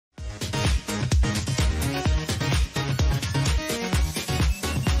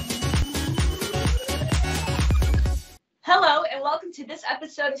welcome to this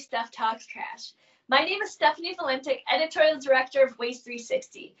episode of Stef Talks Trash. My name is Stefanie Valentic, Editorial Director of Waste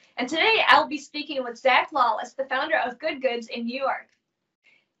 360, and today I'll be speaking with Lawless, the founder of Good Goods in New York.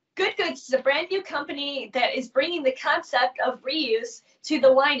 Good Goods is a brand new company that is bringing the concept of reuse to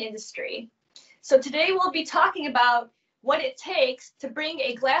the wine industry. So today we'll be talking about what it takes to bring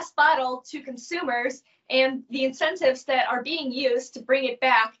a glass bottle to consumers and the incentives that are being used to bring it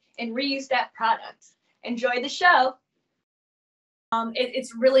back and reuse that product. Enjoy the show.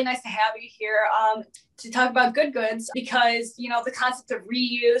 It's really nice to have you here to talk about Good Goods because, the concept of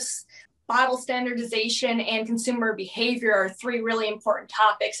reuse, bottle standardization, and consumer behavior are three really important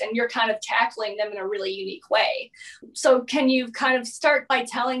topics, and you're kind of tackling them in a really unique way. So can you kind of start by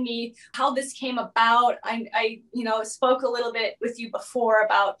telling me how this came about? I spoke a little bit with you before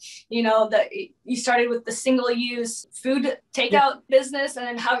about, that you started with the single-use food takeout business, and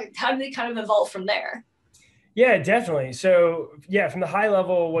then how did it kind of evolve from there? Yeah, definitely. So from the high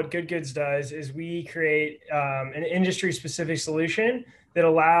level, what Good Goods does is we create an industry specific solution that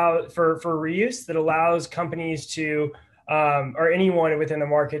allows for reuse, that allows companies to, or anyone within the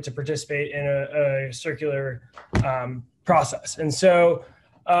market to participate in a circular process. And so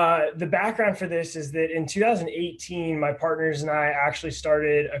the background for this is that in 2018, my partners and I actually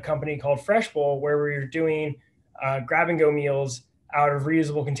started a company called Fresh Bowl, where we were doing grab and go meals out of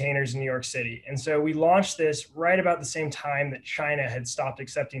reusable containers in New York City. And so we launched this right about the same time that China had stopped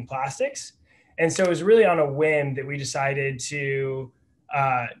accepting plastics. And so it was really on a whim that we decided to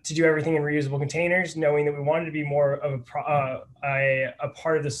do everything in reusable containers, knowing that we wanted to be more of a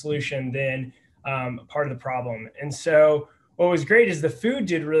part of the solution than part of the problem. And so what was great is the food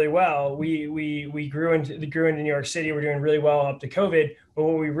did really well. We grew into New York City. We're doing really well up to COVID. But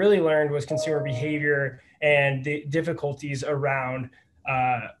what we really learned was consumer behavior and the difficulties around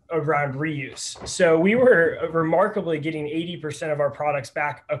reuse. So we were remarkably getting 80% of our products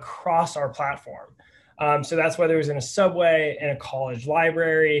back across our platform. So that's whether it was in a subway, in a college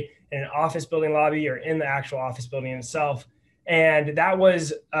library, in an office building lobby, or in the actual office building itself. And that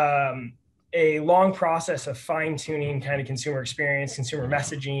was a long process of fine-tuning kind of consumer experience, consumer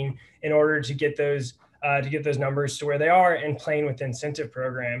messaging, in order to get those numbers to where they are and playing with the incentive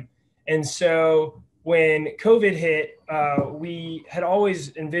program. And so when COVID hit, we had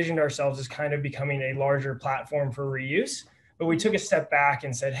always envisioned ourselves as kind of becoming a larger platform for reuse, but we took a step back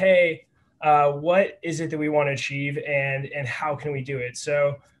and said, hey, what is it that we want to achieve, and how can we do it?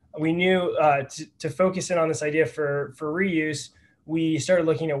 So we knew to focus in on this idea for reuse, we started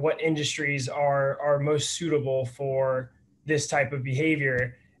looking at what industries are most suitable for this type of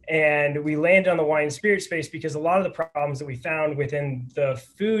behavior. And we landed on the wine and spirit space because a lot of the problems that we found within the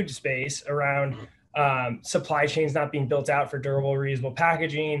food space around supply chains not being built out for durable, reusable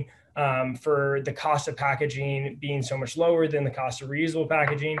packaging, for the cost of packaging being so much lower than the cost of reusable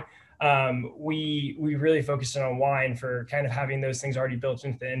packaging, we really focused on wine for kind of having those things already built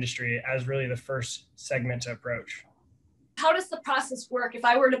into the industry as really the first segment to approach. How does the process work? If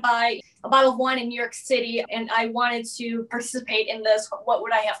I were to buy a bottle of wine in New York City and I wanted to participate in this, what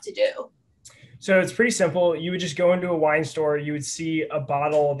would I have to do? So it's pretty simple. You would just go into a wine store. You would see a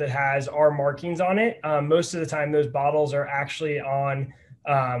bottle that has our markings on it. Most of the time, those bottles are actually on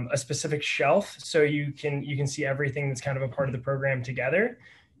a specific shelf, so you can see everything that's kind of a part of the program together.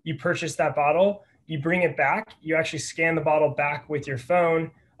 You purchase that bottle, you bring it back. You actually scan the bottle back with your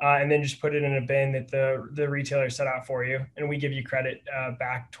phone, and then just put it in a bin that the retailer set out for you, and we give you credit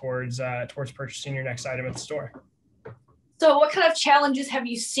back towards purchasing your next item at the store. So what kind of challenges have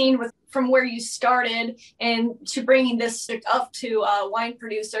you seen from where you started and to bringing this up to wine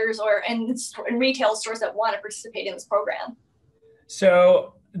producers and retail stores that want to participate in this program?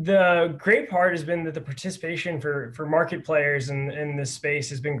 So the great part has been that the participation for market players in this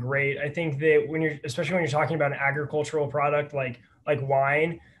space has been great. I think that especially when you're talking about an agricultural product like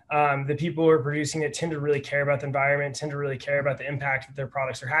wine, the people who are producing it tend to really care about the environment, tend to really care about the impact that their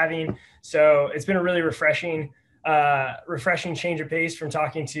products are having. So it's been a really refreshing change of pace from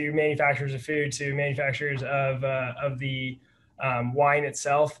talking to manufacturers of food to manufacturers of the wine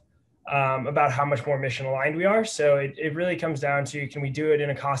itself, about how much more mission aligned we are. So it really comes down to, can we do it in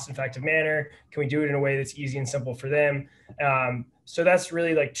a cost effective manner? Can we do it in a way that's easy and simple for them? So that's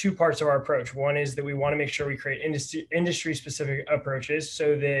really like two parts of our approach. One is that we want to make sure we create industry specific approaches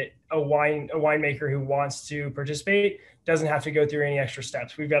so that a winemaker who wants to participate doesn't have to go through any extra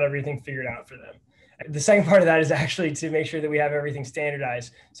steps. We've got everything figured out for them. The second part of that is actually to make sure that we have everything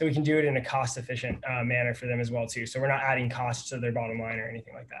standardized so we can do it in a cost efficient manner for them as well too. So we're not adding costs to their bottom line or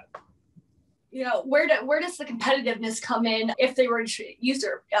anything like that. where does the competitiveness come in if they were to use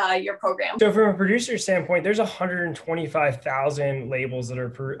your program? So from a producer standpoint, there's 125,000 labels that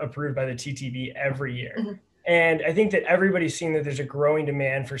are approved by the TTB every year. Mm-hmm. And I think that everybody's seen that there's a growing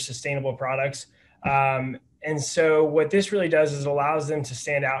demand for sustainable products. And so what this really does is it allows them to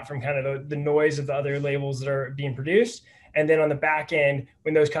stand out from kind of the noise of the other labels that are being produced. And then on the back end,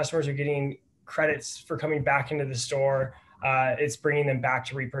 when those customers are getting credits for coming back into the store, it's bringing them back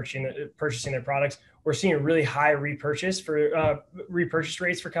to purchasing their products. We're seeing really high repurchase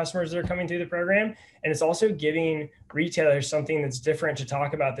rates for customers that are coming through the program. And it's also giving retailers something that's different to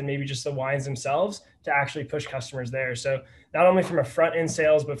talk about than maybe just the wines themselves to actually push customers there. So not only from a front end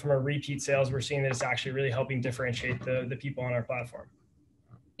sales, but from a repeat sales, we're seeing that it's actually really helping differentiate the people on our platform.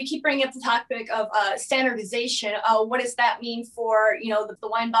 You keep bringing up the topic of standardization. What does that mean for the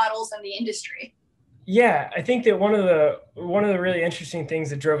wine bottles and the industry? Yeah, I think that one of the really interesting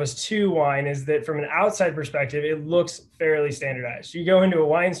things that drove us to wine is that from an outside perspective, it looks fairly standardized. You go into a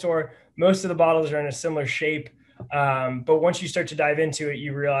wine store, most of the bottles are in a similar shape, but once you start to dive into it,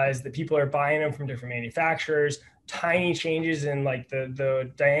 you realize that people are buying them from different manufacturers. Tiny changes in like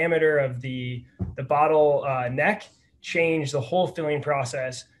the diameter of the bottle neck change the whole filling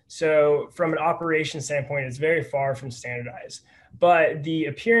process. So from an operation standpoint, it's very far from standardized. But the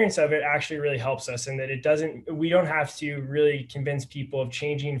appearance of it actually really helps us in that we don't have to really convince people of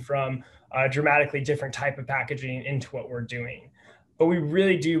changing from a dramatically different type of packaging into what we're doing. But we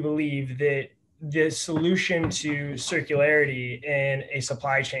really do believe that the solution to circularity in a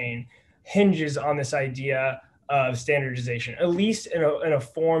supply chain hinges on this idea of standardization, at least in a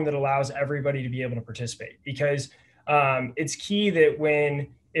form that allows everybody to be able to participate. Because it's key that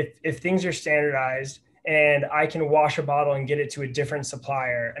if things are standardized, and I can wash a bottle and get it to a different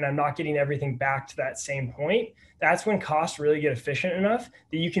supplier, and I'm not getting everything back to that same point, that's when costs really get efficient enough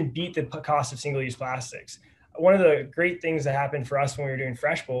that you can beat the cost of single-use plastics. One of the great things that happened for us when we were doing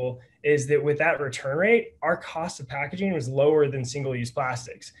Fresh Bowl is that with that return rate, our cost of packaging was lower than single-use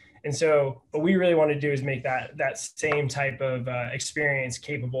plastics. And so what we really want to do is make that same type of experience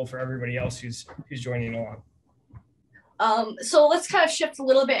capable for everybody else who's joining along. So let's kind of shift a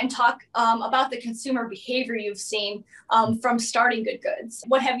little bit and talk about the consumer behavior you've seen from starting Good Goods.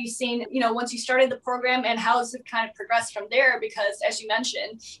 What have you seen, once you started the program, and how has it kind of progressed from there? Because as you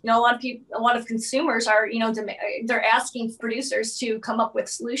mentioned, a lot of consumers are, they're asking producers to come up with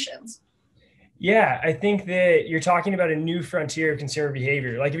solutions. Yeah, I think that you're talking about a new frontier of consumer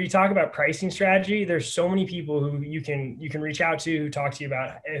behavior. Like if you talk about pricing strategy, there's so many people who you can reach out to, who talk to you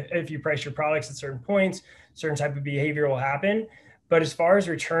about if you price your products at certain points, certain type of behavior will happen. But as far as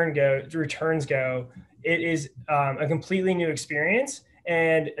returns go, it is a completely new experience,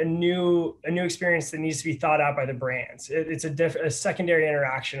 and a new experience that needs to be thought out by the brands. It's a secondary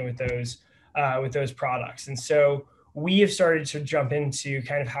interaction with those products, and so we have started to jump into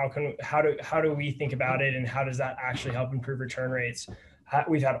kind of how do we think about it, and how does that actually help improve return rates.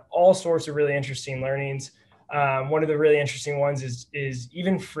 We've had all sorts of really interesting learnings. One of the really interesting ones is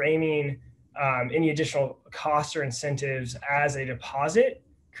even framing any additional costs or incentives as a deposit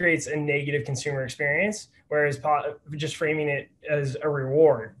creates a negative consumer experience, whereas just framing it as a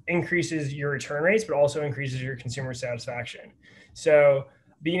reward increases your return rates, but also increases your consumer satisfaction. So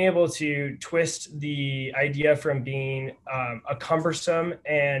being able to twist the idea from being a cumbersome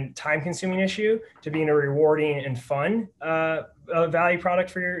and time-consuming issue to being a rewarding and fun value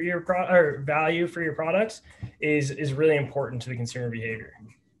product for your value for your products is really important to the consumer behavior.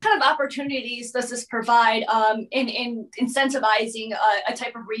 What kind of opportunities does this provide in incentivizing a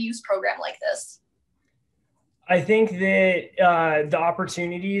type of reuse program like this? I think that the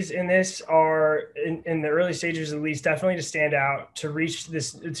opportunities in this are in the early stages, at least, definitely to stand out, to reach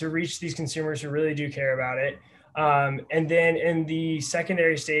these consumers who really do care about it. And then in the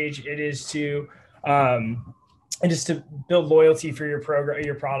secondary stage, it is to build loyalty for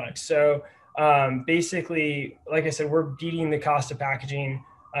your products. So basically, like I said, we're beating the cost of packaging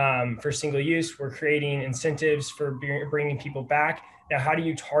for single use. We're creating incentives for bringing people back. Now, how do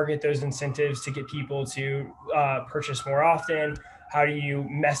you target those incentives to get people to purchase more often? How do you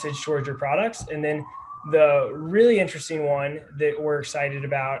message towards your products? And then the really interesting one that we're excited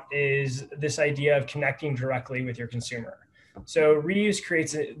about is this idea of connecting directly with your consumer. So reuse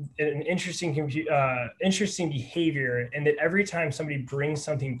creates an interesting behavior, in that every time somebody brings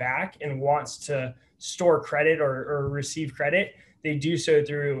something back and wants to store credit or receive credit, they do so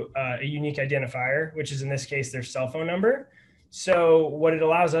through a unique identifier, which is in this case their cell phone number. So what it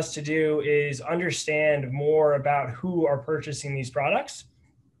allows us to do is understand more about who are purchasing these products,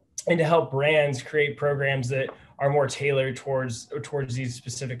 and to help brands create programs that are more tailored towards these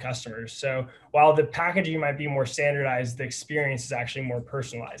specific customers. So while the packaging might be more standardized, the experience is actually more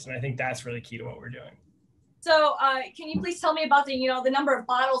personalized. And I think that's really key to what we're doing. So can you please tell me about the number of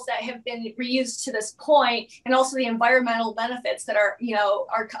bottles that have been reused to this point, and also the environmental benefits that are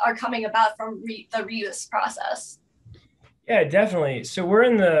coming about from the reuse process? Yeah, definitely. So we're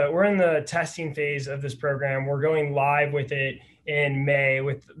in the testing phase of this program. We're going live with it in May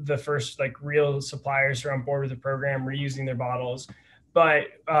with the first real suppliers who are on board with the program reusing their bottles. But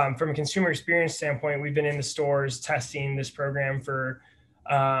from a consumer experience standpoint, we've been in the stores testing this program for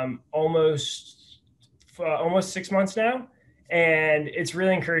almost 6 months now, and it's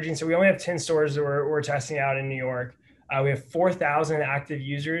really encouraging. So we only have 10 stores that we're testing out in New York. We have 4,000 active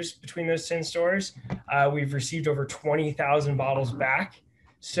users between those 10 stores. We've received over 20,000 bottles back.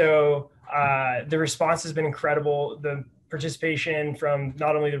 So the response has been incredible. The participation from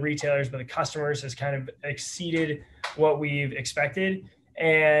not only the retailers, but the customers has kind of exceeded what we've expected.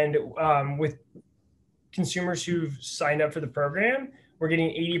 And with consumers who've signed up for the program, we're getting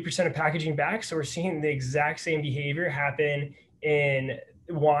 80% of packaging back. So we're seeing the exact same behavior happen in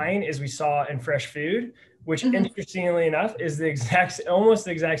wine as we saw in fresh food, which interestingly enough is almost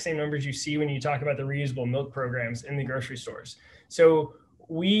the exact same numbers you see when you talk about the reusable milk programs in the grocery stores. So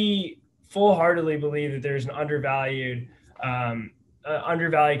we full-heartedly believe that there's an undervalued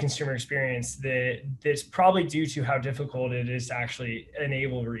consumer experience that's probably due to how difficult it is to actually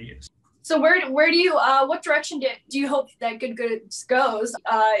enable reuse. So where do you what direction do you hope that Good Goods goes?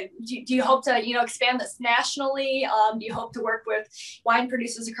 Do you hope to expand this nationally? Do you hope to work with wine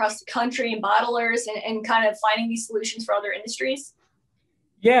producers across the country and bottlers and kind of finding these solutions for other industries?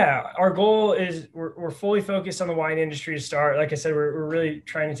 Yeah, our goal is we're fully focused on the wine industry to start. Like I said, we're really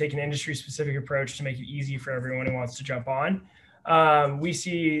trying to take an industry specific approach to make it easy for everyone who wants to jump on. We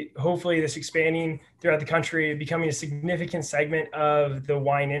see hopefully this expanding throughout the country, becoming a significant segment of the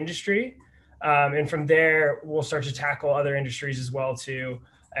wine industry. And from there, we'll start to tackle other industries as well too,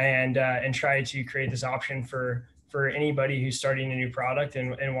 and try to create this option for anybody who's starting a new product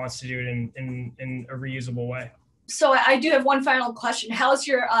and wants to do it in a reusable way. So I do have one final question. How's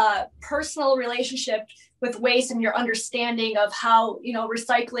your personal relationship with waste and your understanding of how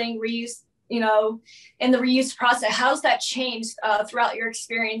recycling, reuse, in the reuse process, how's that changed throughout your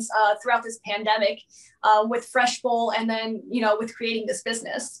experience throughout this pandemic with Fresh Bowl and then, with creating this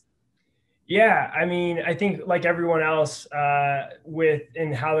business? Yeah, I mean, I think like everyone else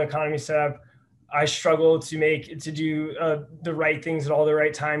in how the economy is set up, I struggle to do the right things at all the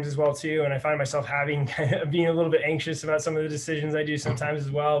right times as well too. And I find myself being a little bit anxious about some of the decisions I do sometimes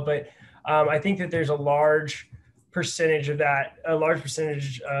as well. But I think that there's a large percentage of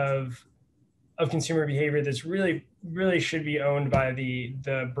consumer behavior that's really should be owned by the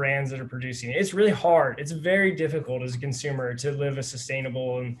brands that are producing it. It's really hard. It's very difficult as a consumer to live a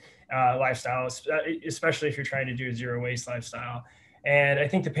sustainable lifestyle, especially if you're trying to do a zero waste lifestyle. And I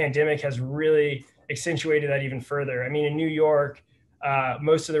think the pandemic has really accentuated that even further. I mean, in New York,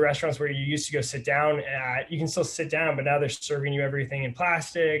 most of the restaurants where you used to go sit down at, you can still sit down, but now they're serving you everything in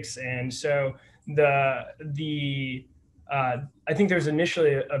plastics. And so I think there's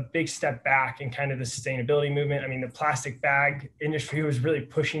initially a big step back in kind of the sustainability movement. I mean, the plastic bag industry was really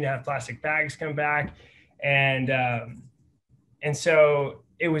pushing to have plastic bags come back. And so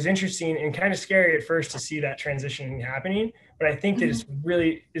it was interesting and kind of scary at first to see that transition happening. But I think that it's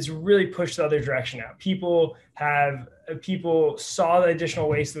really pushed the other direction now. People saw the additional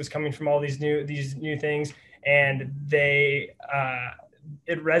waste that was coming from all these new things, and it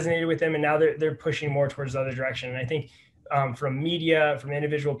resonated with them. And now they're pushing more towards the other direction. And I think from media, from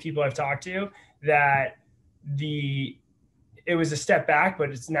individual people I've talked to, that it was a step back,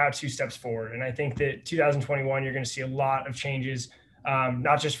 but it's now 2 steps forward. And I think that 2021, you're going to see a lot of changes,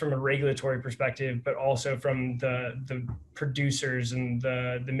 not just from a regulatory perspective, but also from the producers and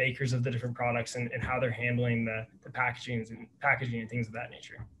the makers of the different products and how they're handling the packaging and things of that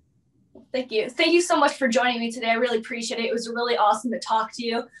nature. Thank you. Thank you so much for joining me today. I really appreciate it. It was really awesome to talk to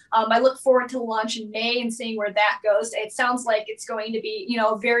you. I look forward to the launch in May and seeing where that goes. It sounds like it's going to be,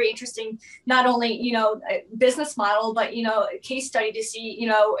 a very interesting, not only, a business model, but, a case study to see,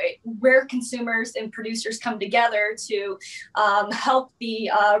 where consumers and producers come together to help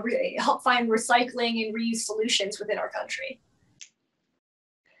find recycling and reuse solutions within our country.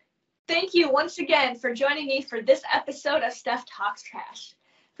 Thank you once again for joining me for this episode of Stef Talks Trash.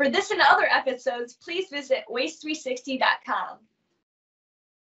 For this and other episodes, please visit waste360.com.